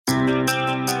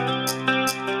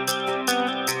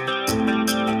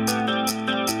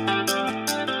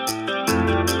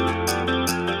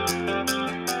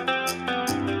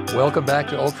Welcome back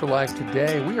to Ultralife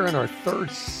Today. We are in our third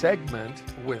segment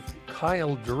with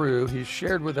Kyle Drew. He's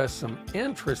shared with us some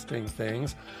interesting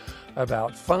things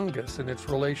about fungus and its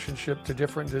relationship to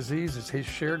different diseases. He's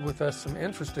shared with us some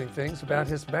interesting things about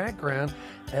his background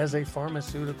as a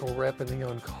pharmaceutical rep in the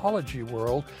oncology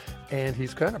world, and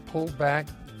he's kind of pulled back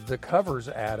the covers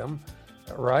at him,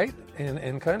 right?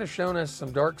 And kind of shown us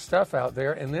some dark stuff out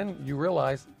there, and then you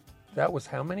realize that was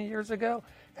how many years ago?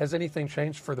 Has anything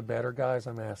changed for the better, guys?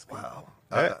 I'm asking. Wow.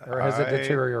 Or has it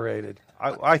deteriorated?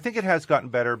 I think it has gotten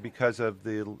better because of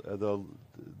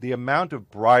the amount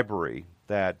of bribery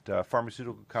that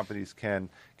pharmaceutical companies can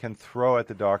throw at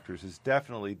the doctors is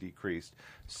definitely decreased.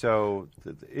 So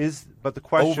but the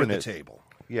question over the is, table.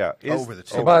 Yeah, over the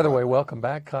table. So by the way, welcome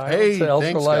back, Kyle, hey, to Ultra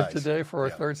thanks, Life guys. Today for our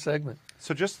third segment.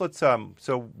 So just let's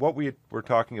so what we were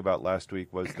talking about last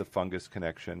week was the fungus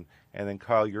connection, and then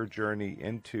Kyle, your journey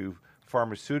into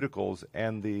pharmaceuticals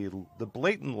and the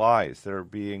blatant lies that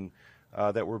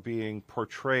were being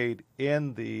portrayed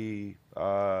in the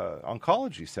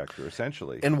oncology sector,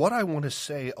 essentially. And what I want to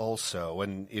say also,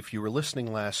 and if you were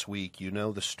listening last week, you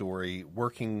know the story,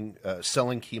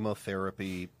 selling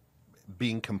chemotherapy,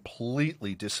 being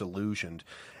completely disillusioned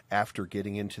after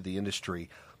getting into the industry,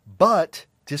 but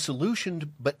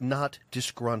disillusioned but not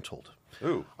disgruntled.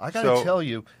 Ooh, I got to tell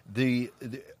you,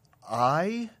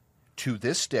 I, to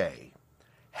this day,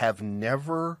 have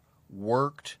never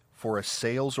worked for a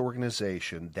sales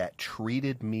organization that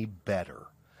treated me better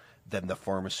than the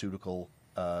pharmaceutical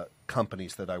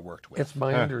companies that I worked with. It's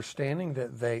my understanding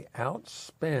that they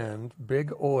outspend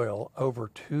Big Oil over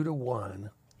 2-to-1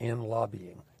 in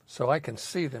lobbying. So I can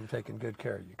see them taking good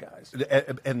care of you guys.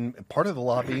 And part of the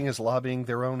lobbying is lobbying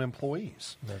their own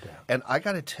employees. No doubt. And I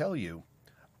got to tell you,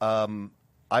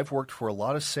 I've worked for a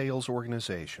lot of sales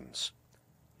organizations.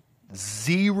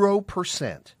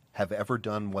 0% have ever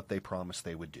done what they promised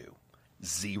they would do.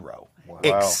 0. Wow.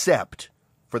 Except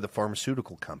for the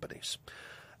pharmaceutical companies.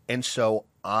 And so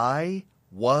I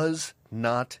was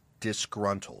not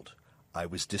disgruntled. I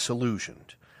was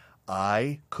disillusioned.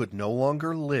 I could no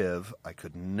longer live. I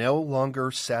could no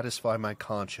longer satisfy my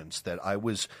conscience that I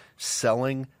was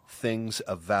selling things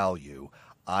of value.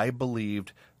 I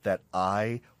believed that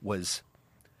I was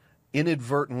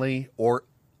inadvertently or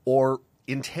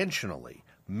intentionally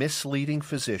misleading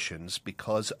physicians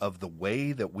because of the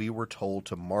way that we were told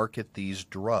to market these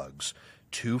drugs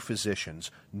to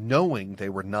physicians, knowing they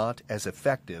were not as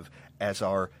effective as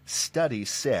our studies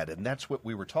said. And that's what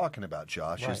we were talking about,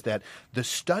 Josh, right. Is that the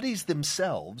studies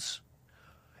themselves,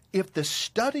 if the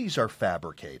studies are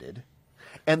fabricated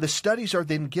and the studies are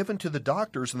then given to the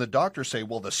doctors and the doctors say,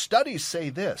 well, the studies say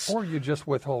this. Or you just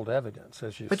withhold evidence,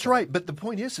 as you That's said. right. But the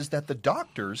point is that the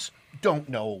doctors don't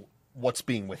know what's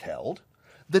being withheld.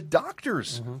 The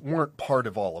doctors weren't part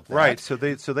of all of that. Right. So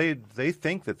they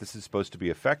think that this is supposed to be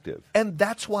effective. And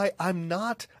that's why I'm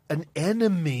not an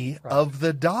enemy of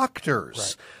the doctors.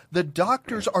 Right. The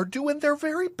doctors are doing their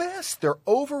very best. They're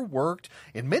overworked.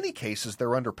 In many cases,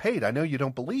 they're underpaid. I know you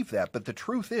don't believe that, but the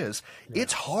truth is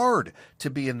it's hard to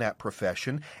be in that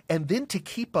profession and then to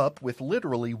keep up with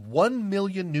literally 1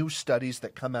 million new studies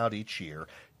that come out each year.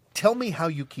 Tell me how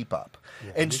you keep up.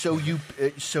 And so you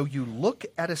look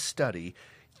at a study.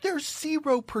 There's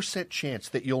 0% chance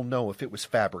that you'll know if it was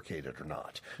fabricated or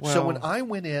not. Well, so when I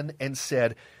went in and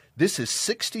said, this is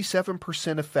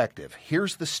 67% effective,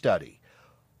 here's the study.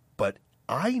 But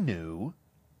I knew,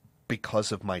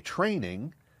 because of my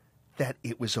training, that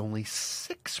it was only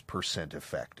 6%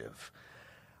 effective.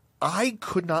 I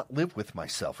could not live with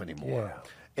myself anymore. Yeah.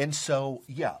 And so,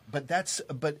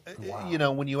 you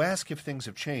know, when you ask if things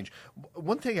have changed,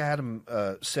 one thing Adam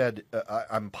said,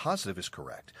 I'm positive is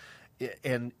correct.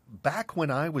 And back when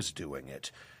I was doing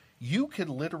it, you could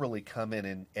literally come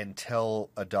in and tell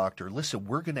a doctor, listen,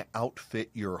 we're going to outfit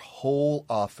your whole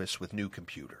office with new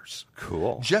computers.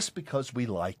 Cool. Just because we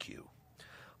like you.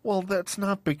 Well, that's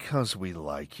not because we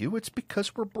like you. It's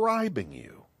because we're bribing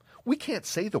you. We can't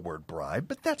say the word bribe,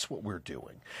 but that's what we're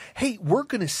doing. Hey, we're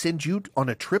going to send you on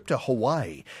a trip to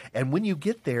Hawaii, and when you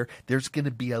get there, there's going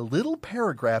to be a little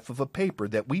paragraph of a paper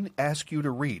that we ask you to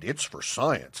read. It's for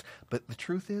science. But the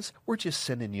truth is, we're just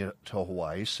sending you to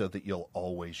Hawaii so that you'll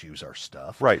always use our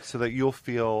stuff. Right, so that you'll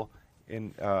feel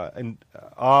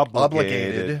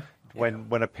obligated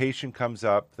when a patient comes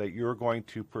up that you're going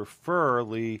to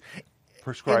preferably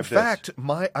prescribe this. In fact,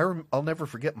 I'll never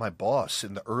forget my boss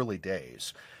in the early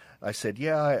days. I said,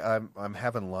 I'm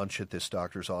having lunch at this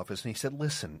doctor's office. And he said,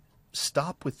 listen,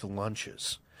 stop with the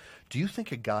lunches. Do you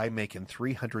think a guy making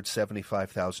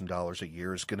 $375,000 a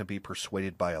year is going to be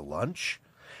persuaded by a lunch?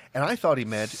 And I thought he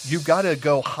meant you've got to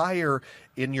go higher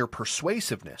in your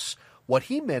persuasiveness. What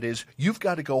he meant is you've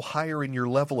got to go higher in your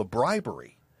level of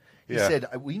bribery. He said,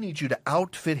 we need you to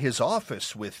outfit his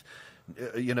office with,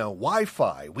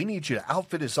 Wi-Fi. We need you to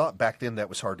outfit his office. Back then, that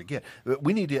was hard to get.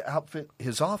 We need to outfit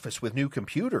his office with new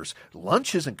computers.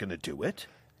 Lunch isn't going to do it.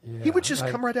 Yeah, he would just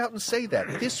come right out and say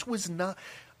that. This was not...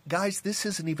 Guys, this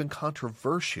isn't even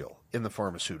controversial in the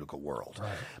pharmaceutical world.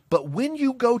 Right. But when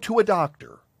you go to a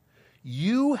doctor,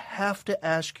 you have to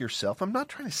ask yourself, I'm not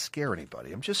trying to scare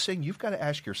anybody. I'm just saying you've got to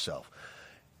ask yourself,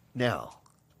 now,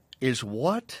 is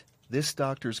what this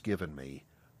doctor's given me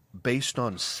based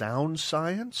on sound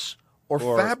science or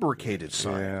fabricated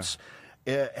science?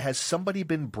 Has somebody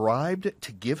been bribed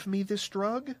to give me this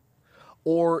drug?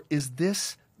 Or is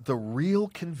this the real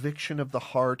conviction of the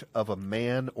heart of a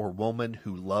man or woman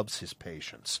who loves his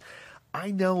patients? I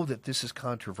know that this is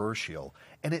controversial,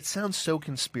 and it sounds so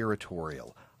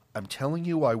conspiratorial. I'm telling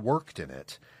you, I worked in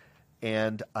it,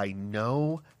 and I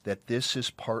know that this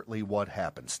is partly what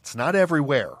happens. It's not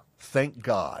everywhere, thank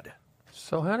God.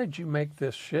 So how did you make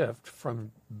this shift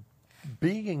from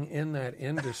being in that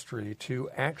industry to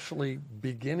actually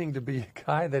beginning to be a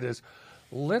guy that is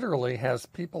literally has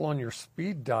people on your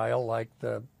speed dial like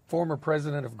the former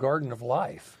president of Garden of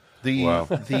Life?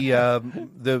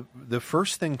 The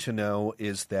first thing to know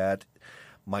is that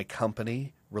my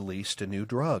company released a new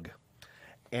drug,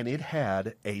 and it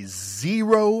had a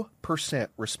 0%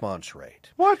 response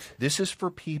rate. What? This is for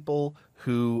people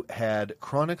who had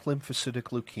chronic lymphocytic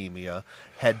leukemia,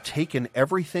 had taken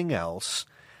everything else.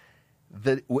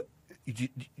 Do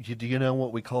you know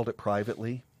what we called it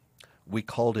privately? We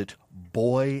called it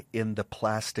boy in the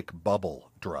plastic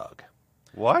bubble drug.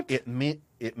 What? It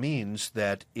means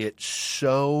that it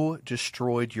so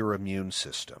destroyed your immune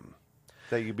system.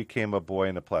 That you became a boy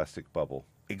in a plastic bubble.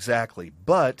 Exactly.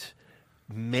 But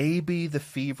maybe the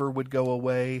fever would go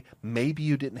away. Maybe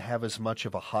you didn't have as much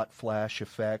of a hot flash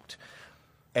effect.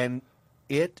 And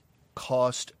it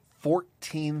cost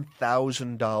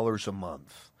 $14,000 a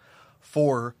month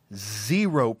for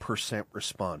 0%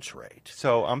 response rate.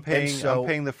 So I'm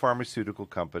paying the pharmaceutical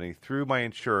company through my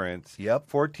insurance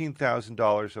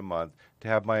 $14,000 a month to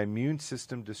have my immune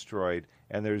system destroyed,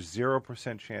 and there's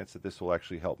 0% chance that this will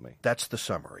actually help me. That's the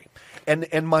summary.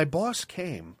 And my boss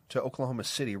came to Oklahoma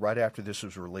City right after this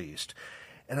was released,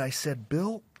 and I said,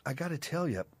 Bill, I got to tell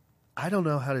you, I don't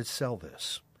know how to sell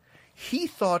this. He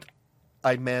thought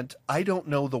I meant I don't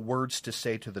know the words to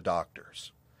say to the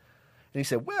doctors. And he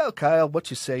said, well, Kyle, what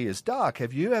you say is, Doc,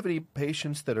 have you have any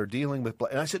patients that are dealing with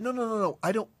blood? And I said, no.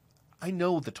 I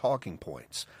know the talking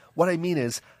points. What I mean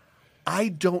is, I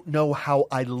don't know how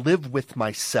I live with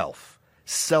myself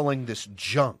selling this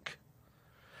junk.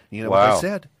 You know what I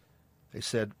said? They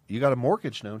said, you got a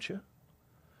mortgage, don't you?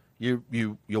 You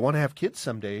want to have kids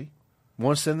someday. You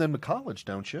want to send them to college,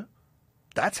 don't you?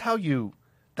 That's how you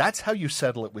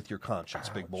settle it with your conscience,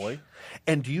 big boy.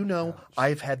 And do you know,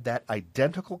 I've had that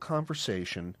identical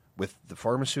conversation with the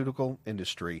pharmaceutical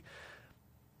industry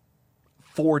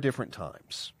 4 different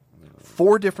times.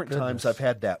 4 different times I've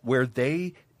had that where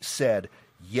they said,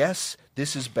 yes,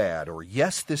 this is bad, or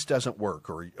yes, this doesn't work,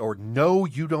 or no,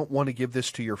 you don't want to give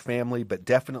this to your family, but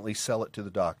definitely sell it to the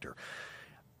doctor.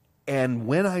 And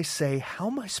when I say, how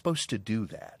am I supposed to do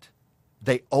that?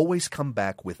 They always come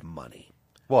back with money.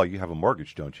 Well, you have a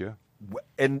mortgage, don't you?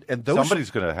 And those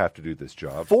somebody's going to have to do this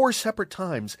job. 4 separate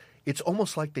times. It's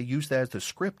almost like they use that as the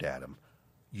script, Adam.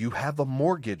 You have a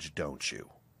mortgage, don't you?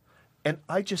 And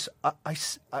and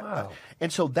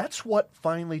so that's what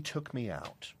finally took me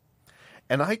out.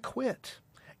 And I quit.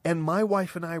 And my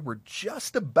wife and I were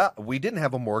we didn't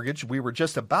have a mortgage. We were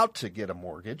just about to get a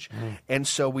mortgage. And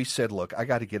so we said, look, I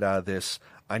got to get out of this.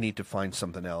 I need to find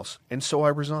something else. And so I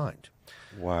resigned.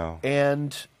 Wow.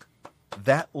 And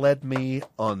that led me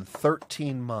on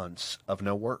 13 months of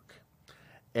no work.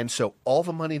 And so all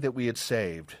the money that we had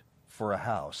saved for a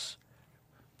house,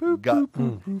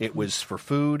 it was for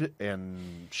food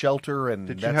and shelter, and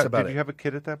Did that's about it. Did you have a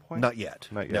kid at that point? Not yet.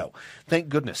 Not yet. No. Thank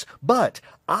goodness. But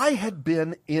I had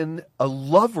been a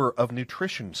lover of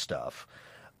nutrition stuff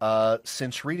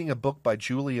since reading a book by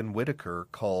Julian Whitaker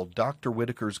called Dr.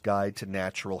 Whitaker's Guide to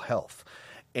Natural Health.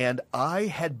 And I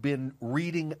had been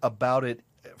reading about it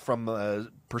from a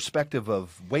perspective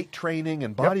of weight training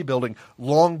and bodybuilding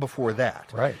long before that.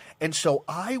 Right. And so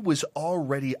I was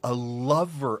already a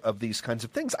lover of these kinds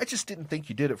of things. I just didn't think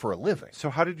you did it for a living. So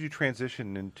how did you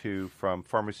transition from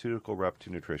pharmaceutical rep to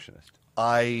nutritionist?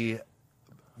 I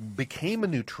became a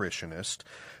nutritionist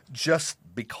just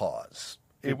because.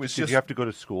 Did you have to go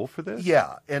to school for this?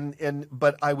 Yeah,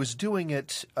 but I was doing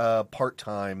it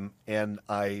part-time, and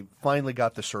I finally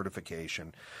got the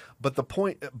certification.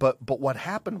 But what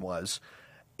happened was,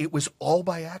 it was all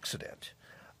by accident.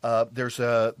 There's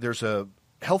a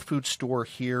health food store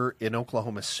here in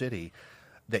Oklahoma City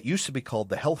that used to be called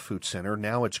the Health Food Center.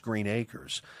 Now it's Green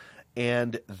Acres.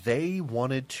 And they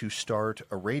wanted to start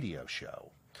a radio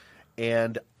show.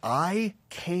 And I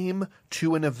came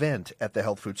to an event at the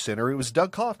Health Food Center. It was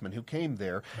Doug Kaufman who came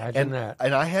there. Imagine that.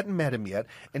 And I hadn't met him yet.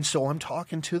 And so I'm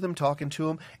talking to them.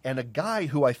 And a guy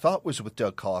who I thought was with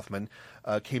Doug Kaufman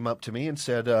came up to me and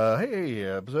said, hey,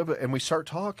 and we start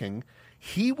talking.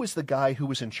 He was the guy who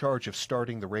was in charge of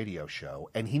starting the radio show,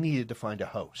 and he needed to find a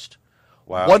host.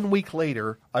 Wow. 1 week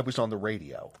later, I was on the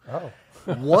radio. Oh.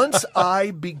 Once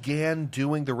I began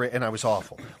doing and I was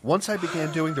awful. Once I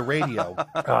began doing the radio.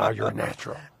 You're a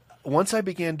natural. Once I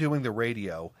began doing the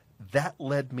radio, that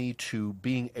led me to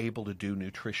being able to do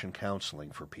nutrition counseling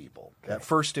for people. Okay. At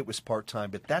first, it was part-time,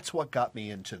 but that's what got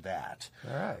me into that.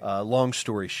 All right. Long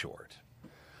story short.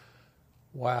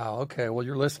 Wow. Okay. Well,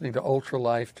 you're listening to Ultra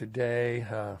Life today.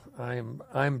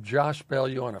 I'm Josh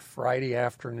Bellew on a Friday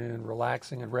afternoon,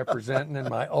 relaxing and representing in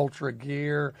my Ultra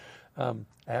gear.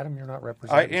 Adam, you're not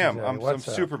representing. I am. Today. I'm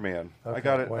Superman. Okay. I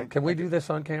got it. Well, can we do this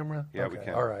on camera? Yeah, okay. we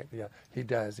can. All right. Yeah, he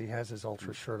does. He has his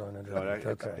Ultra shirt on underneath.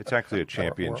 Okay. It's actually a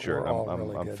champion shirt.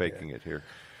 We're I'm faking it here.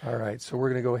 All right, so we're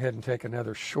going to go ahead and take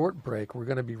another short break. We're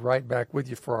going to be right back with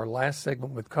you for our last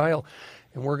segment with Kyle,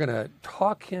 and we're going to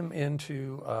talk him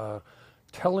into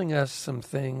telling us some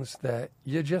things that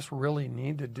you just really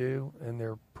need to do, and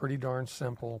they're pretty darn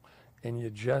simple, and you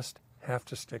just have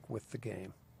to stick with the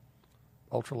game.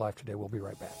 Ultra Life today. We'll be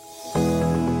right back.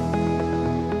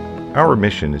 Our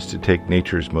mission is to take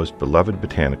nature's most beloved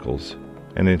botanicals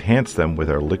and enhance them with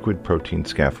our liquid protein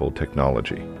scaffold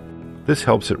technology. This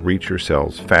helps it reach your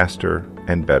cells faster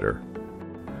and better.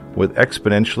 With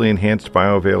exponentially enhanced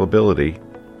bioavailability,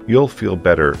 you'll feel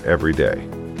better every day.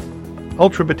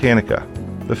 Ultra Botanica,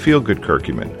 the feel-good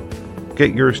curcumin.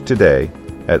 Get yours today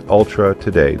at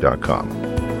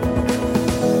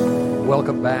ultratoday.com.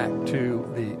 Welcome back to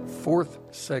the fourth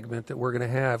segment that we're going to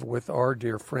have with our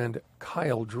dear friend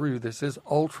Kyle Drew. This is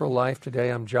Ultra Life today.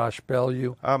 I'm Josh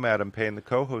Bellew. I'm Adam Payne, the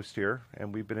co-host here,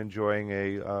 and we've been enjoying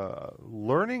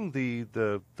learning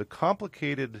the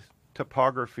complicated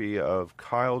topography of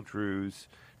Kyle Drew's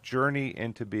journey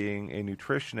into being a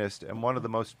nutritionist and one of the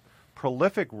most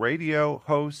prolific radio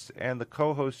hosts and the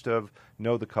co-host of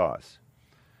Know the Cause,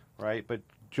 right? But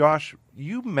Josh,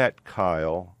 you met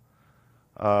Kyle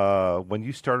when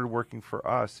you started working for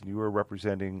us, and you were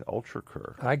representing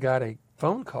UltraCur. I got a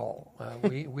phone call.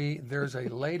 There's a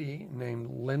lady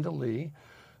named Linda Lee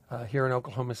here in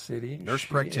Oklahoma City. Nurse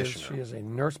practitioner. She is a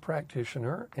nurse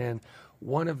practitioner and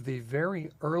one of the very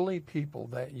early people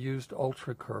that used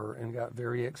UltraCur and got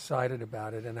very excited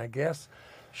about it. And I guess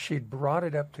she'd brought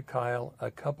it up to Kyle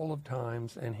a couple of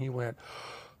times, and he went,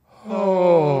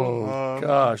 "Oh,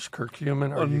 gosh,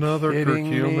 curcumin, are another you kidding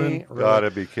curcumin? me?" Really?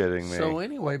 Gotta be kidding me. So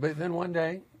anyway, but then one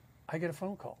day I get a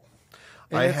phone call.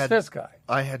 And I it's had this guy.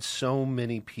 I had so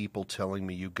many people telling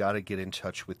me, you got to get in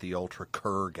touch with the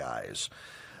UltraCur guys.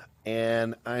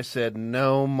 And I said,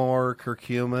 no more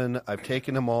curcumin. I've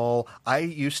taken them all. I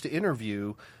used to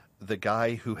interview the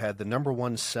guy who had the number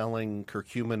one selling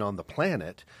curcumin on the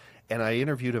planet, and I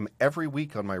interviewed him every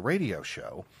week on my radio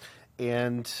show.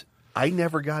 And I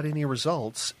never got any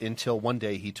results until one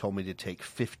day he told me to take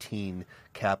 15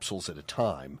 capsules at a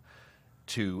time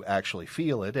to actually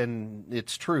feel it. And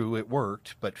it's true, it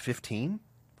worked, but 15?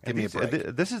 Give me a break.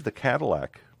 This is the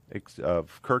Cadillac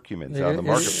of curcumins on the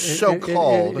market.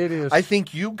 So-called. It is. I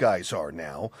think you guys are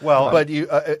now. Well, but you,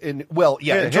 in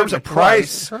terms of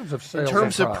price, In terms of sales, in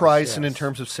terms of price, and in yes.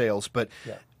 terms of sales. But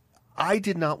Yeah. I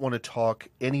did not want to talk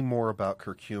any more about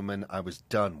curcumin. I was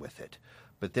done with it.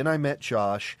 But then I met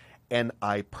Josh, and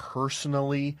I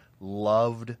personally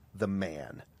loved the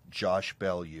man, Josh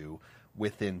Bellew,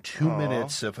 within 2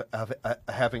 minutes of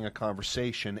having a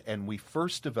conversation. And we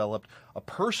first developed a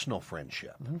personal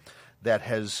friendship that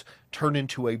has turned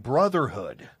into a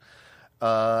brotherhood.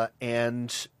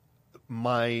 And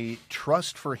my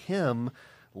trust for him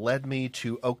led me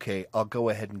to, okay, I'll go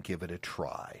ahead and give it a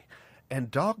try. And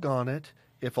doggone it,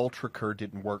 if UltraCur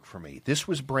didn't work for me. This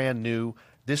was brand new.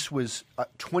 This was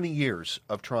 20 years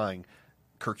of trying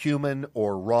curcumin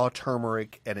or raw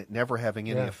turmeric and it never having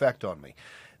any effect on me.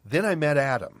 Then I met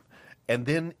Adam. And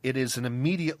then it is an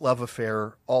immediate love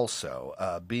affair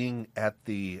also, being at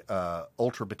the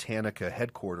Ultra Botanica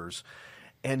headquarters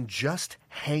and just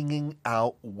hanging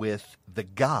out with the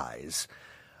guys.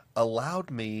 allowed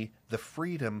me the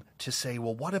freedom to say,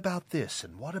 well, what about this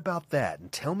and what about that?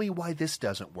 And tell me why this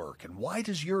doesn't work and why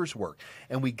does yours work?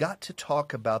 And we got to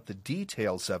talk about the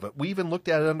details of it. We even looked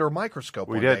at it under a microscope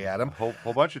one day, Adam. A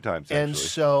whole bunch of times, actually.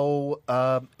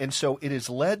 And so it has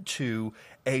led to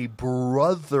a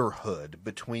brotherhood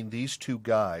between these two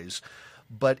guys.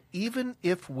 But even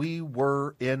if we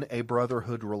were in a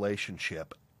brotherhood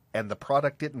relationship and the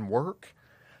product didn't work,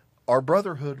 our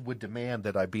brotherhood would demand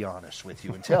that I be honest with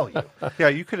you and tell you. Yeah,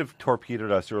 you could have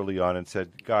torpedoed us early on and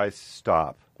said, guys,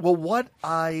 stop. Well, what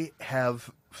I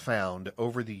have found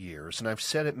over the years, and I've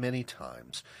said it many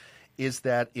times, is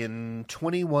that in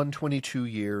 21, 22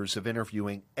 years of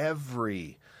interviewing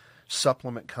every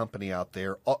supplement company out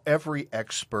there, every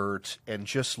expert, and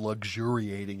just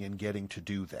luxuriating in getting to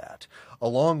do that,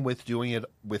 along with doing it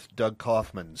with Doug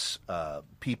Kaufman's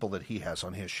people that he has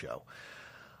on his show,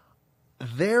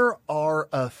 there are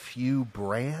a few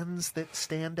brands that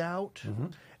stand out,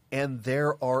 and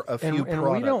there are a few products.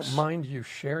 And we don't mind you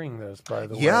sharing this, by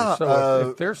the way. Yeah.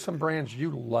 So if there's some brands you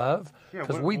love,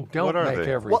 because we don't make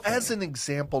everything. Well, as an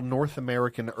example, North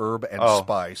American Herb and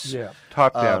Spice. Yeah.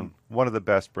 Top down, one of the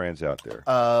best brands out there.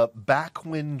 Back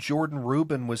when Jordan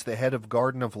Rubin was the head of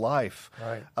Garden of Life,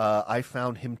 right. I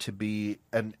found him to be,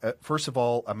 first of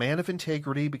all, a man of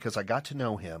integrity because I got to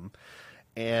know him.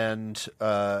 And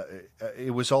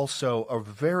it was also a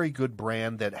very good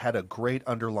brand that had a great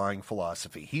underlying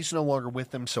philosophy. He's no longer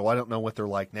with them, so I don't know what they're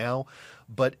like now.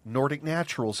 But Nordic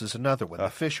Naturals is another one, the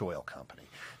fish oil company.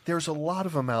 There's a lot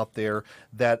of them out there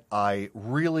that I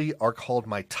really are called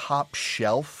my top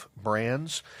shelf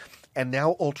brands. And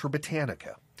now Ultra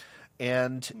Botanica.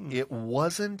 And it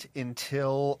wasn't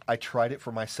until I tried it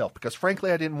for myself, because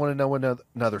frankly, I didn't want to know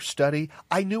another study.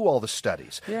 I knew all the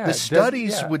studies. Yeah, the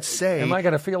studies would say, am I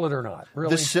going to feel it or not?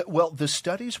 Really? The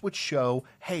studies would show,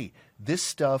 hey, this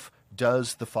stuff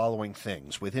does the following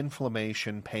things with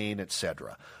inflammation, pain,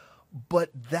 etc.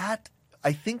 But that,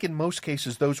 I think in most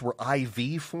cases, those were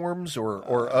IV forms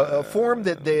or a form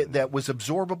that was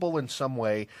absorbable in some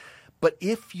way. But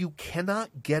if you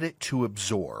cannot get it to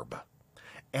absorb,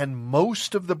 and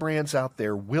most of the brands out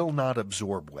there will not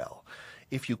absorb well.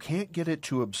 If you can't get it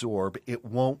to absorb, it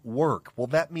won't work. Well,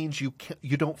 that means you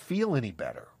don't feel any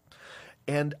better.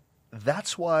 And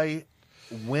that's why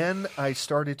when I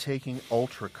started taking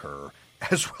UltraCur,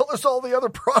 as well as all the other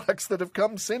products that have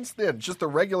come since then, just the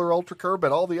regular UltraCur,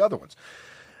 but all the other ones,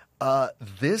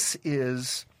 this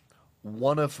is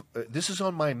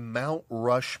on my Mount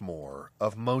Rushmore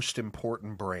of most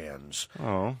important brands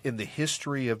in the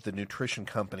history of the nutrition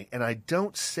company. And I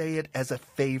don't say it as a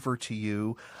favor to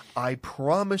you. I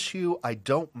promise you I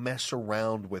don't mess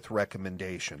around with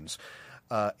recommendations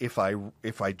if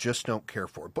I just don't care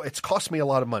for it. But it's cost me a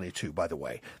lot of money too, by the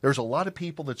way. There's a lot of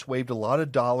people that's waved a lot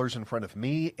of dollars in front of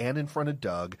me and in front of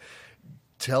Doug.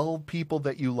 Tell people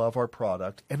that you love our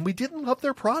product, and we didn't love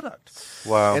their product.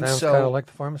 Wow. And sounds kind of like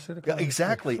the pharmaceutical.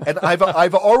 Exactly. And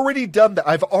I've already done that.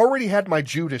 I've already had my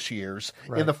Judas years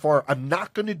in the farm. I'm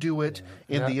not going to do it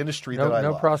in the industry that I love.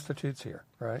 No prostitutes here,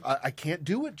 right? I can't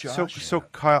do it, Josh. So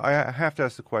Kyle, I have to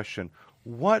ask the question,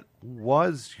 what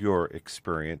was your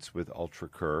experience with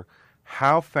UltraCur?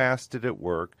 How fast did it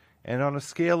work? And on a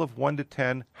scale of 1 to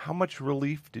 10, how much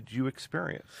relief did you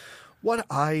experience? What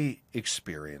I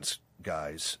experienced,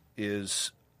 guys,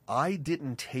 is I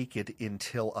didn't take it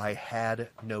until I had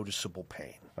noticeable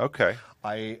pain. Okay.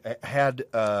 I had,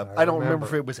 I don't remember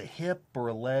if it was a hip or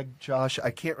a leg, Josh.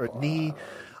 I can't, knee.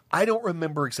 I don't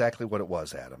remember exactly what it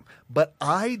was, Adam. But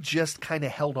I just kind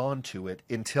of held on to it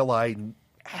until I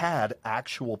had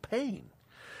actual pain.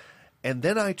 And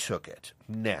then I took it.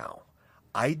 Now,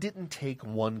 I didn't take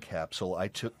one capsule. I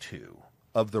took 2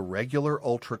 of the regular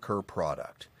UltraCur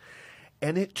product.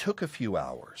 And it took a few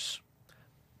hours.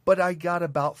 But I got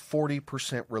about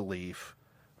 40% relief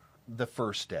the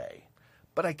first day.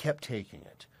 But I kept taking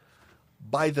it.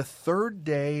 By the 3rd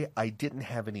day, I didn't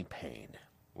have any pain.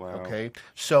 Wow. Okay?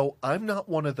 So I'm not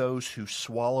one of those who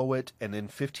swallow it and then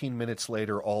 15 minutes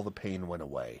later all the pain went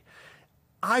away.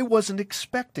 I wasn't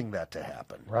expecting that to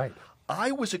happen. Right.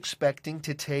 I was expecting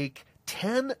to take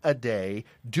 10 a day,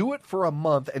 do it for a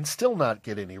month, and still not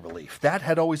get any relief. That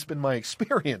had always been my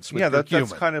experience with Curcumin. Curcumin.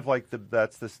 That's kind of like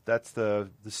the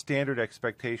standard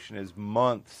expectation is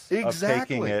months of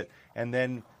taking it, and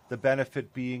then the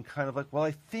benefit being kind of like, well,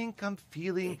 I think I'm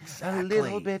feeling a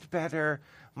little bit better.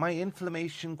 My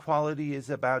inflammation quality is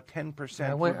about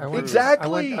 10%.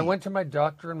 Exactly. I went to my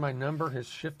doctor, and my number has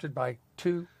shifted by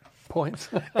 2 points.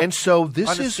 And so this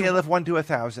on a is scale of 1 to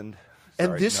 1,000.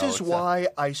 And this is why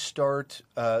I start,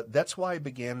 that's why I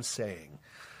began saying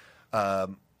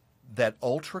that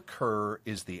Ultra Cur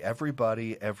is the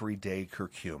everybody, everyday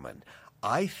curcumin.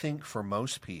 I think for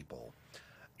most people,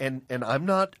 and I'm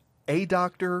not a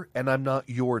doctor and I'm not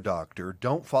your doctor.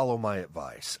 Don't follow my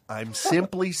advice. I'm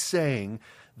simply saying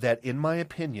that, in my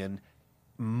opinion,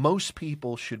 most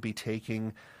people should be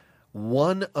taking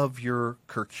one of your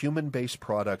curcumin-based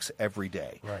products every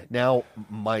day. Right. Now,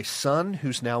 my son,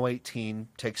 who's now 18,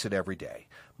 takes it every day.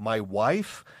 My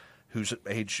wife, whose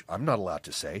age I'm not allowed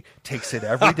to say, takes it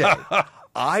every day.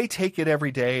 I take it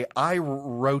every day. I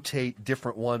rotate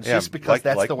different ones just because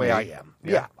that's the way me. I am.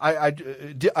 Yeah.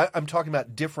 I'm talking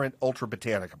about different Ultra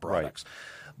Botanica products.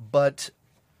 Right. But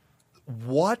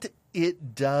what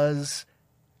it does,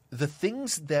 the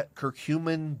things that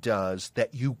curcumin does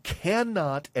that you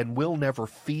cannot and will never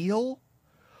feel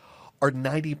are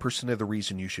 90% of the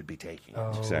reason you should be taking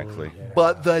it. Exactly. Yeah.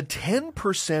 But the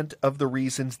 10% of the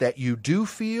reasons that you do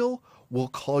feel will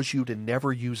cause you to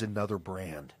never use another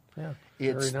brand. Yeah,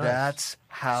 It's very nice. That's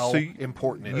how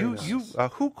important it is.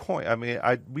 Who coined? I mean,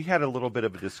 we had a little bit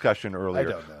of a discussion earlier.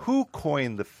 I don't know. Who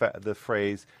coined the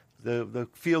phrase the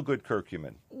feel good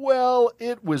curcumin? Well,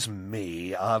 it was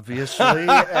me, obviously,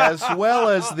 as well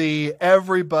as the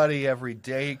everybody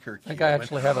everyday curcumin. I think I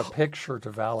actually have a picture to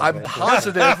validate. I'm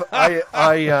positive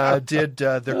I did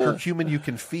the curcumin you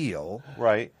can feel.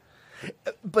 Right.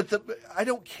 But I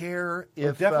don't care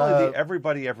if definitely the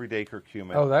everybody everyday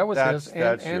curcumin. Oh, that was his,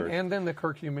 That's yours. and then the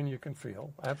curcumin you can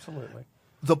feel. Absolutely.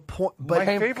 the point. But My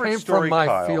came favorite from story, my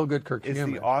Kyle, feel-good is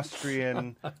curcumin. the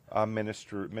Austrian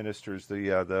ministers.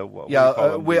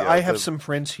 I have some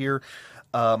friends here.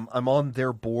 I'm on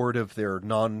their board of their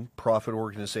non-profit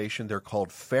organization. They're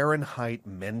called Fahrenheit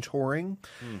Mentoring,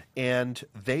 and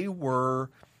they were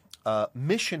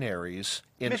missionaries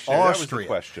in Austria. That was the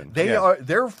question.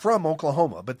 They're from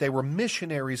Oklahoma, but they were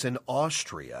missionaries in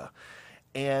Austria.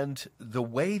 And the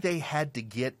way they had to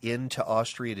get into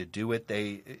Austria to do it,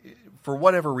 for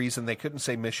whatever reason, they couldn't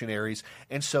say missionaries,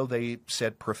 and so they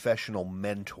said professional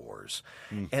mentors.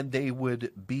 And they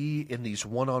would be in these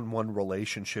one-on-one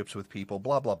relationships with people,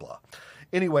 blah, blah, blah.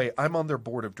 Anyway, I'm on their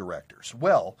board of directors.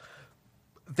 Well,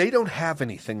 they don't have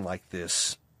anything like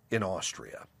this in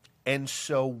Austria. And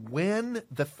so when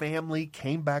the family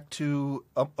came back to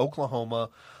Oklahoma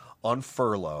on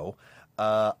furlough,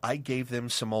 I gave them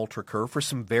some Ultra Cur for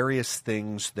some various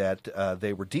things that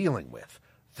they were dealing with.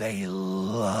 They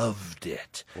loved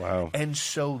it. Wow. And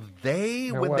so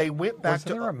they went back was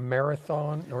there a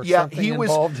marathon or yeah, something he was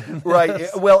involved in right.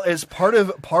 this? Well, as part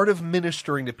of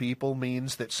ministering to people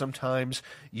means that sometimes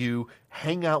you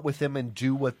hang out with them and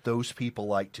do what those people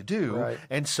like to do. Right.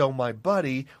 And so my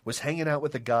buddy was hanging out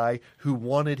with a guy who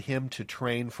wanted him to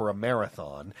train for a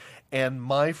marathon, and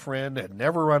my friend had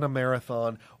never run a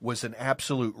marathon, was an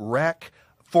absolute wreck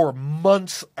for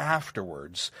months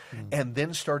afterwards, and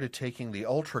then started taking the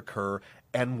Ultra Cur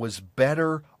and was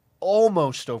better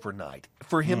almost overnight.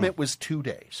 For him, it was 2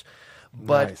 days.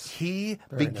 But Nice. he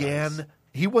Very began, nice.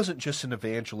 he wasn't just an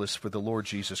evangelist for the Lord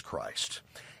Jesus Christ.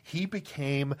 He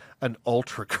became an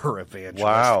Ultra Cur evangelist.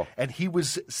 Wow. And he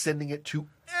was sending it to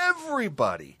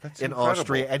everybody in incredible.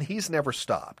 Austria, and he's never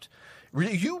stopped.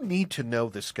 You need to know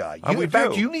this guy. We In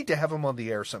fact, do. you need to have him on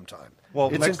the air sometime. Well,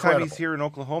 it's next incredible. time he's here in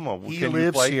Oklahoma, He can you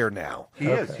lives play? here now. He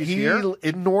is. He's He here?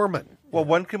 in Norman. Well,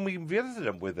 when can we visit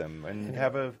him with him and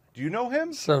have a? Do you know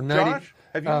him? So, Josh,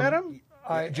 have you met him?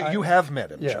 You have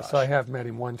met him, Yes, Josh. I have met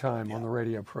him one time on the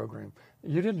radio program.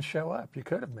 You didn't show up. You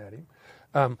could have met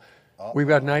him. We've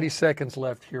got 90 seconds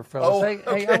left here, fellas. Oh, hey,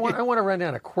 okay. I want to run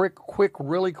down a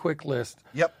really quick list.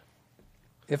 Yep.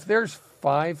 If there's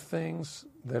 5 things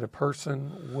that a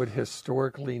person would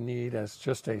historically need as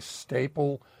just a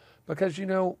staple, because,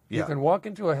 you Yeah. can walk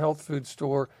into a health food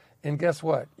store and guess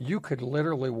what? You could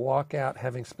literally walk out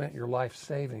having spent your life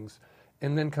savings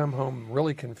and then come home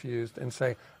really confused and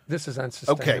say, this is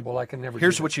unsustainable. I can never do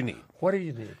Here's this. what you need. What do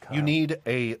you need, Kyle? You need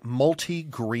a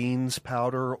multi-greens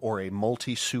powder or a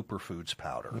multi-superfoods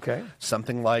powder. Okay.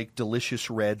 Something like Delicious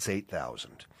Reds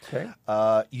 8000. Okay.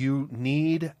 You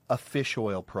need a fish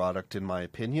oil product, in my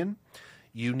opinion.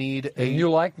 You need And you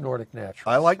like Nordic Naturals.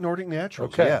 I like Nordic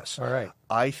Naturals, Okay, yes. all right.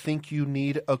 I think you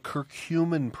need a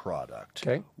curcumin product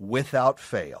Okay. without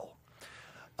fail.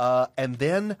 And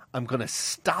then I'm going to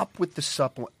stop with the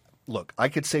supplement. Look, I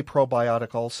could say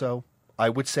probiotic also. I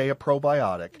would say a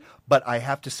probiotic, but I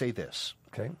have to say this.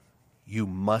 Okay. You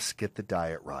must get the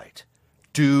diet right.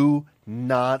 Do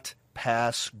not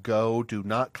pass go. Do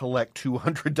not collect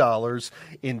 $200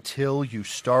 until you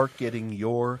start getting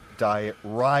your diet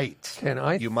right.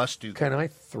 You must do that. Can I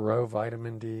throw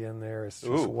vitamin D in there? It's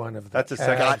just one of the that's a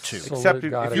second. Got to. Except if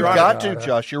you've got to,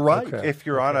 Josh. You're right. Okay. If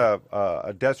you're on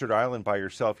a desert island by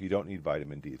yourself, you don't need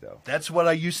vitamin D, though. That's what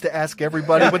I used to ask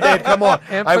everybody when they'd come on.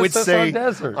 I would say, on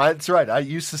desert. That's right. I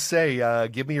used to say,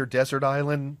 give me your desert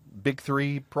island big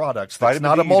three products. That's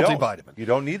Vitamin not D, a multivitamin. You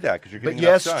don't need that because you're getting But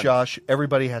yes, enough sun. Josh,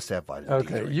 everybody has to have vitamin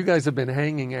D3. Okay, you guys have been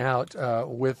hanging out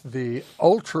with the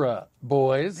Ultra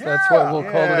Boys. That's what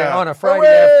we'll call it on a Friday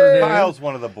afternoon. Kyle's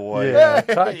one of the boys.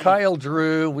 Yeah, Kyle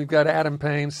Drew. We've got Adam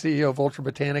Payne, CEO of Ultra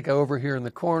Botanica, over here in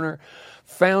the corner,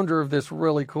 founder of this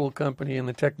really cool company and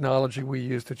the technology we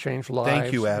use to change lives.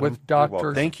 Thank you, Adam. With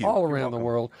doctors all around welcome. the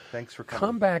world. Thanks for coming.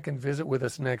 Come back and visit with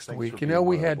us next week. for You know, being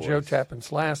we one of had the Joe boys.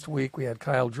 Tappins last week. We had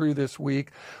Kyle Drew this week.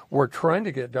 We're trying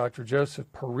to get Dr. Joseph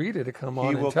Parita to come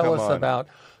on and tell us about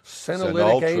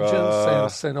senolytic agents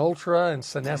and Synultra and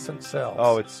senescent cells.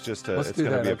 Oh, it's just Let's do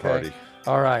going to that, be a okay? party.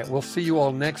 All right. We'll see you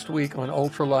all next week on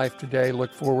Ultra Life Today.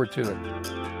 Look forward to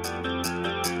it.